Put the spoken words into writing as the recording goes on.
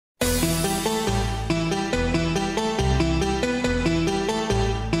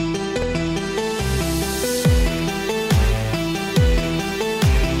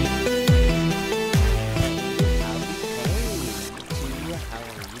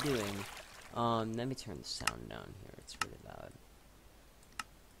be doing. Let me turn the sound down here. It's really loud.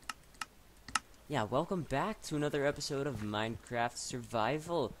 Yeah, welcome back to another episode of Minecraft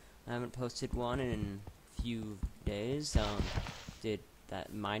Survival. I haven't posted one in a few days. Did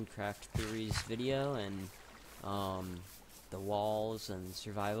that Minecraft theories video and the walls and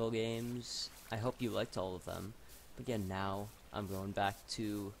survival games. I hope you liked all of them. But again, now I'm going back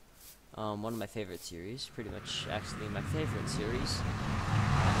to one of my favorite series, pretty much actually my favorite series,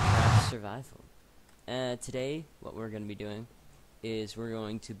 Minecraft Survival. Today, what we're going to be doing is we're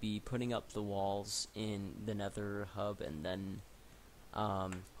going to be putting up the walls in the nether hub and then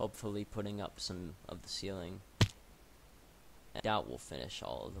hopefully putting up some of the ceiling. I doubt we'll finish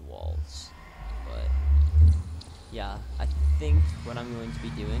all of the walls, but yeah, I think what I'm going to be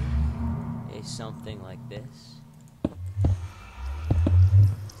doing is something like this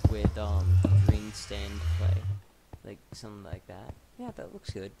with green stained clay, like something like that. Yeah, that looks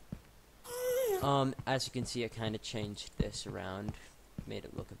good. As you can see, I kind of changed this around, made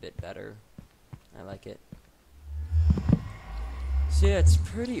it look a bit better. I like it. So yeah, it's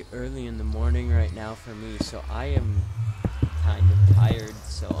pretty early in the morning right now for me, so I am kind of tired,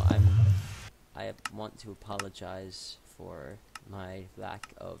 so I want to apologize for my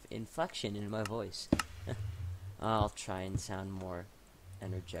lack of inflection in my voice. I'll try and sound more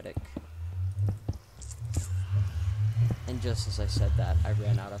energetic. And just as I said that, I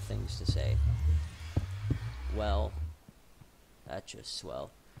ran out of things to say. Well, that's just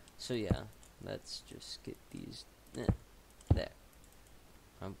swell. So yeah, let's just get these there.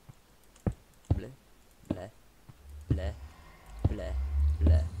 Bleh, bleh, bleh, bleh,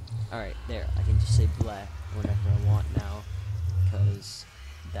 bleh. Alright, there. I can just say bleh whenever I want now, because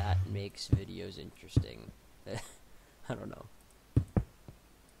that makes videos interesting. I don't know.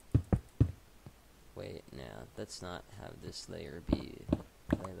 Wait, nah, let's not have this layer be,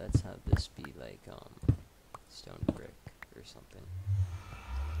 let's have this be like, stone brick or something.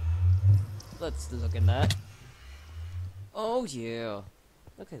 Let's look at that. Oh yeah,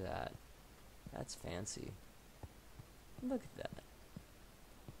 look at that. That's fancy. Look at that.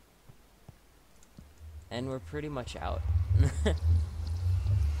 And we're pretty much out.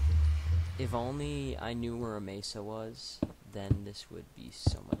 If only I knew where a mesa was, then this would be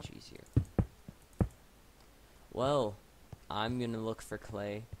so much easier. Well, I'm gonna look for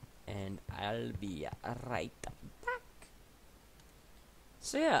clay, and I'll be right back.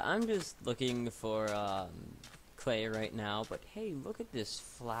 So yeah, I'm just looking for clay right now, but hey, look at this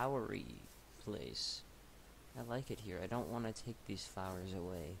flowery place. I like it here. I don't want to take these flowers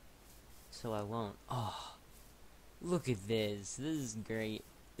away, so I won't. Oh, look at this. This is great.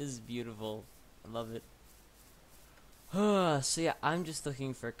 This is beautiful. I love it. So yeah, I'm just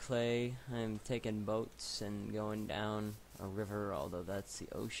looking for clay. I'm taking boats and going down a river, although that's the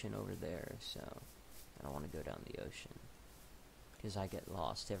ocean over there, so I don't want to go down the ocean, because I get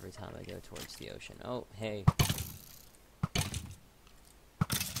lost every time I go towards the ocean. Oh, hey.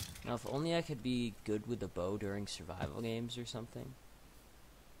 Now, if only I could be good with a bow during survival games or something.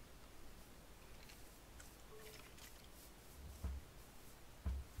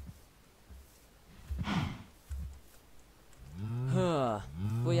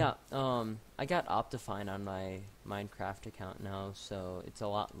 Well, yeah, I got Optifine on my Minecraft account now, so it's a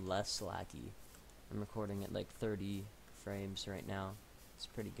lot less laggy. I'm recording at like 30 frames right now. It's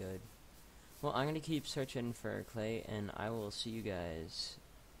pretty good. Well, I'm gonna keep searching for clay, and I will see you guys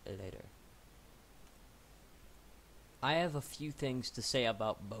later. I have a few things to say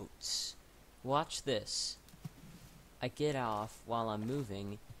about boats. Watch this. I get off while I'm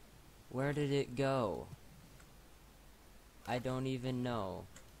moving. Where did it go? I don't even know.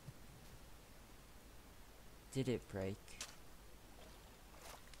 Did it break?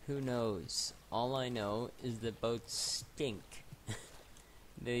 Who knows? All I know is that boats stink.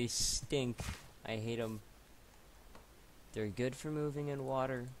 They stink. I hate them. They're good for moving in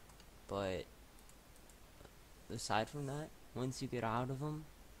water, but aside from that, once you get out of them,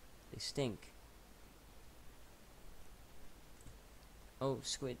 they stink. Oh,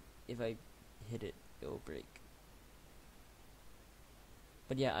 squid. If I hit it, it'll break.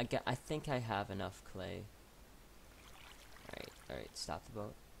 But yeah, I think I have enough clay. Alright, stop the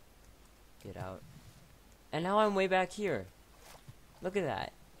boat. Get out. And now I'm way back here. Look at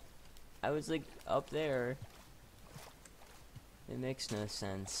that. I was like up there. It makes no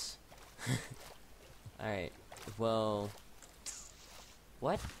sense. Alright, well...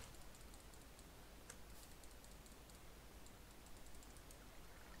 What?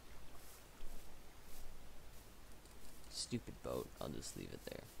 Stupid boat. I'll just leave it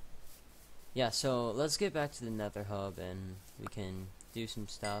there. Yeah, so let's get back to the nether hub and we can do some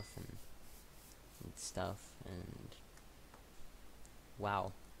stuff and stuff and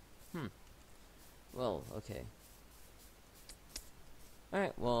wow. Well, okay.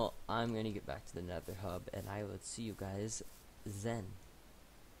 Alright, well, I'm gonna get back to the nether hub and I will see you guys then.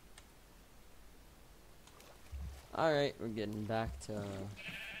 Alright, we're getting back to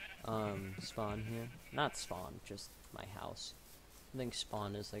spawn here. Not spawn, just my house. I think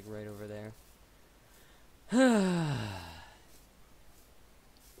spawn is like right over there.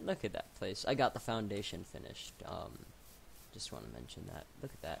 Look at that place. I got the foundation finished. Just want to mention that.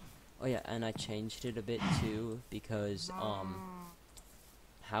 Look at that. Oh yeah, and I changed it a bit too because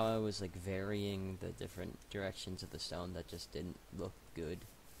how I was like varying the different directions of the stone, that just didn't look good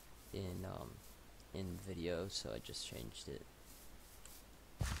in video, so I just changed it.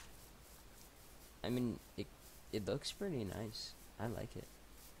 I mean, it looks pretty nice. I like it.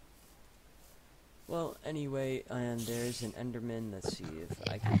 Well, anyway, and there's an Enderman. Let's see if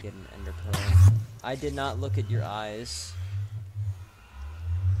I can get an Ender pearl. I did not look at your eyes.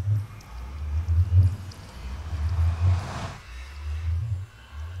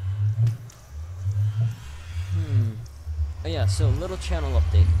 Oh yeah, so little channel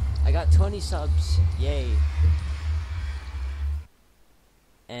update. I got 20 subs. Yay.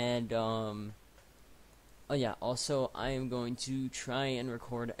 And oh yeah, also I am going to try and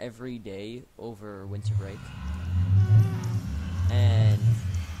record every day over winter break. And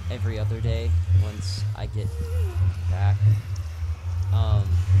every other day once I get back.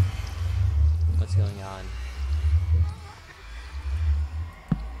 What's going on?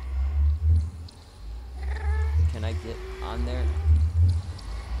 Can I get on there?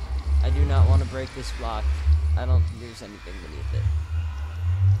 I do not want to break this block. I don't think there's anything beneath it.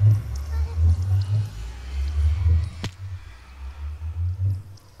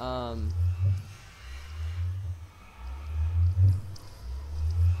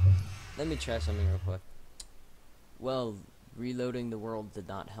 Let me try something real quick. Well, reloading the world did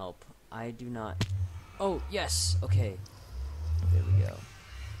not help. I do not... Oh, yes! Okay. There we go.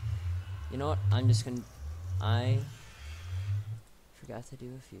 You know what? I'm just gonna... I forgot to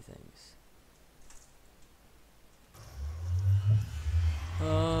do a few things.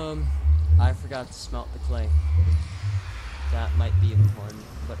 I forgot to smelt the clay. That might be important.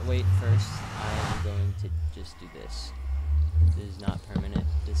 But wait, first, I am going to just do this. This is not permanent.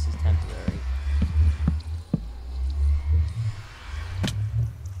 This is temporary.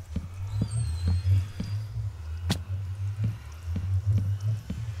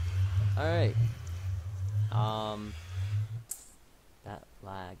 Alright. That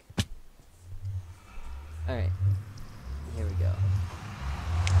lag. Alright. Here we go.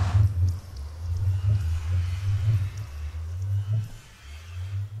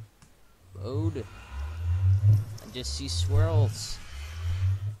 Load. I just see swirls.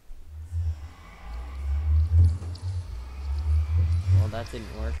 Well, that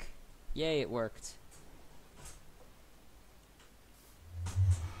didn't work. Yay, it worked.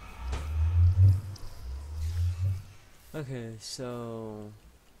 Okay, so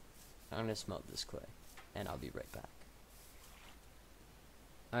I'm gonna smelt this clay, and I'll be right back.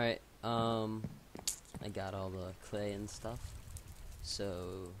 Alright, I got all the clay and stuff,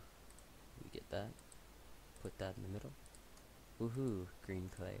 so we get that, put that in the middle. Woohoo, green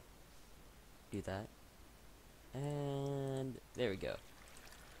clay. Do that, and there we go.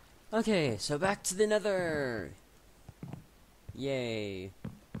 Okay, so back to the nether! Yay!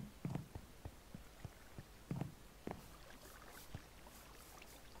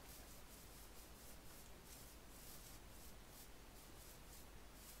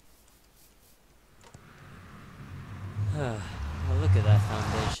 Oh, look at that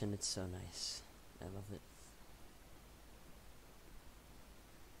foundation, it's so nice. I love it.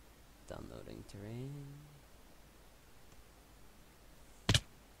 Downloading terrain.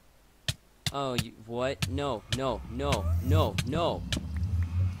 Oh, you, what? No, no, no, no, no!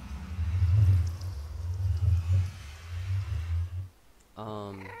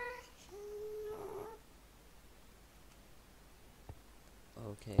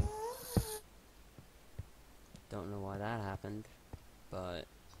 Okay. Don't know why that happened, but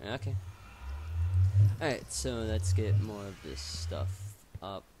okay. Alright, so let's get more of this stuff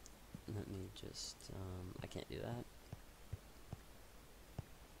up. Let me just, I can't do that.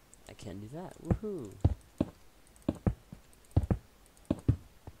 I can do that, woohoo!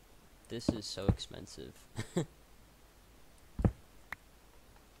 This is so expensive.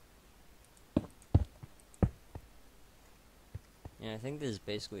 Yeah, I think this is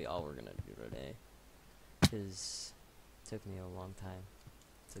basically all we're gonna do today. Because it took me a long time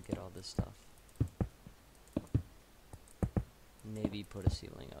to get all this stuff. maybe put a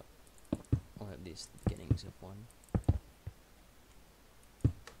ceiling up, or at least the beginnings of one.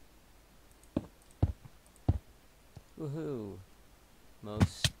 Woohoo!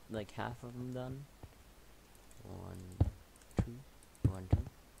 Most, like half of them done. 1, 2, 1, 2,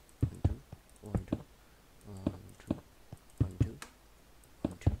 1, 2, 1, 2, 1, 2,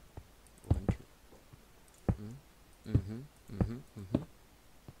 1, 2, 1, 2, 1, 2.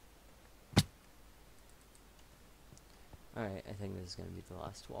 Alright, I think this is gonna be the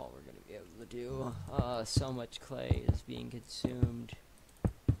last wall we're gonna be able to do. So much clay is being consumed.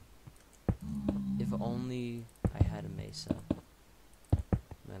 If only I had a mesa,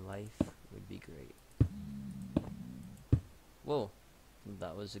 my life would be great. Whoa,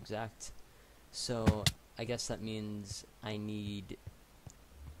 that was exact. So, I guess that means I need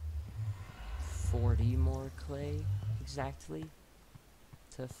 40 more clay, exactly,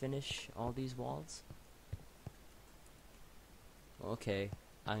 to finish all these walls. Okay,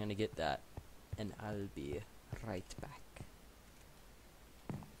 I'm gonna get that, and I'll be right back.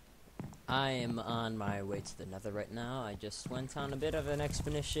 I am on my way to the nether right now. I just went on a bit of an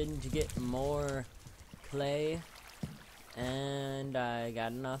expedition to get more clay, and I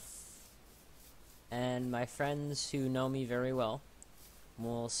got enough. And my friends who know me very well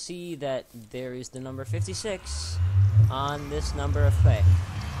will see that there is the number 56 on this number of clay.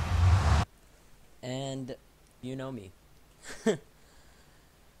 And you know me.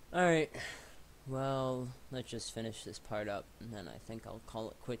 Alright, well, let's just finish this part up, and then I think I'll call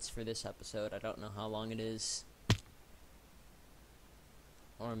it quits for this episode. I don't know how long it is.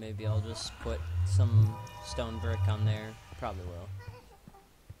 Or maybe I'll just put some stone brick on there. Probably will.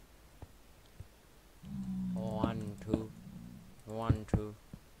 1, 2, 1, 2,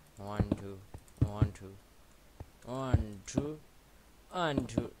 1, 2, 1, 2, 1, 2, 1,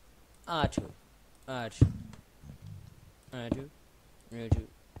 2, 2, 2,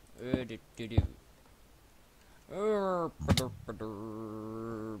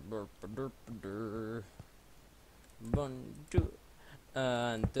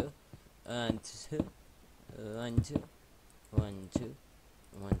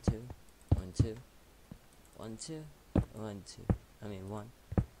 2,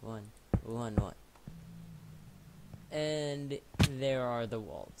 one. And there are the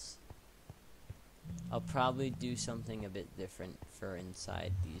walls. I'll probably do something a bit different for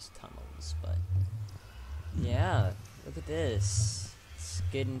inside these tunnels, but yeah, look at this. It's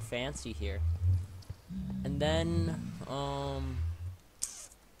getting fancy here. And then,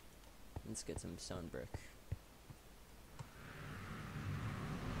 let's get some stone brick.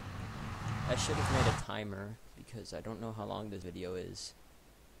 I should have made a timer, because I don't know how long this video is.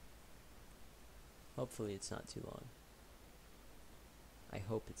 Hopefully it's not too long. I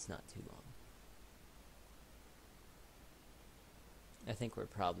hope it's not too long. I think we're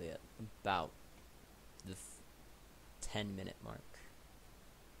probably at about the 10-minute mark.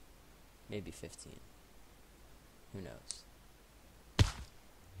 Maybe 15. Who knows?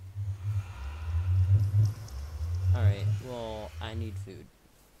 Alright, well, I need food.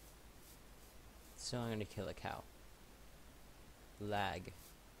 So I'm gonna kill a cow. Lag.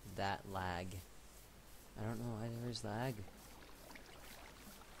 That lag. I don't know why there's lag.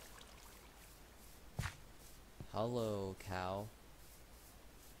 Hello, cow.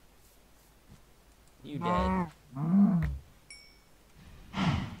 You dead.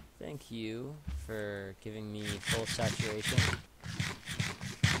 Thank you for giving me full saturation.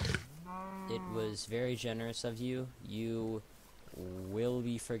 It was very generous of you. You will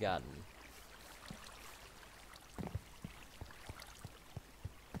be forgotten.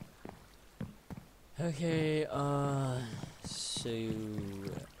 Okay, so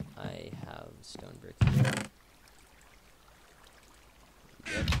I have stone brick here.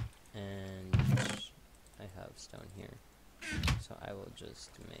 Yep, and I have stone here. So I will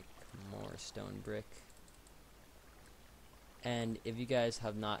just make more stone brick. And if you guys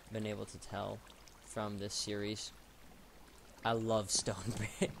have not been able to tell from this series, I love stone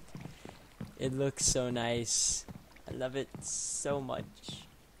brick. It looks so nice. I love it so much.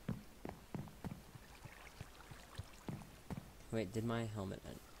 Wait, did my helmet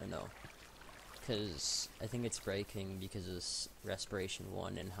end? Oh, no. Because I think it's breaking because of respiration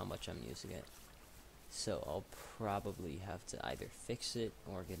 1 and how much I'm using it. So I'll probably have to either fix it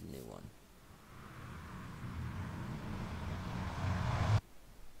or get a new one.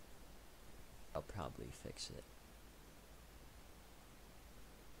 I'll probably fix it.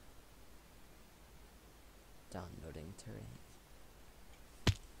 Downloading terrain.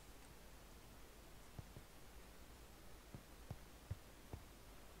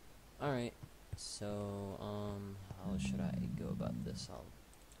 Alright, so, I'll should I go about this? I'll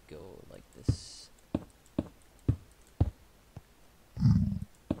go like this.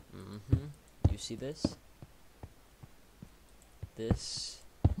 You see this? This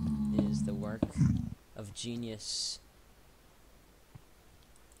is the work of genius.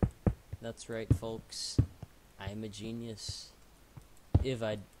 That's right, folks. I'm a genius. If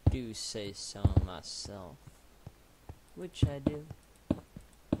I do say so myself. Which I do.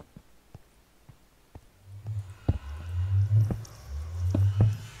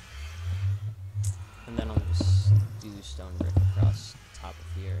 And then I'll just do stone brick across the top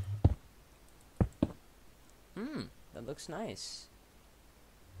of here. That looks nice.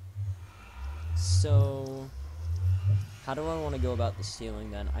 So, how do I want to go about the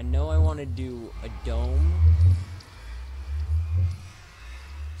ceiling then? I know I want to do a dome.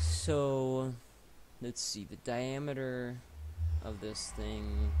 So, let's see, the diameter of this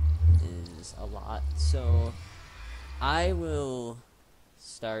thing is a lot. So, I will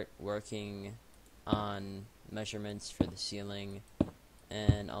start working on measurements for the ceiling,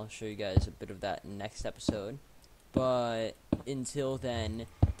 and I'll show you guys a bit of that next episode. But until then,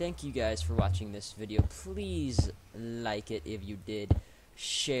 thank you guys for watching this video. Please like it if you did.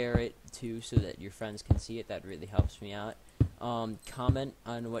 Share it too so that your friends can see it. That really helps me out. Comment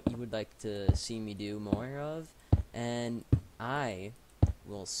on what you would like to see me do more of. And I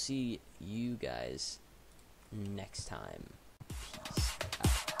will see you guys next time. Peace.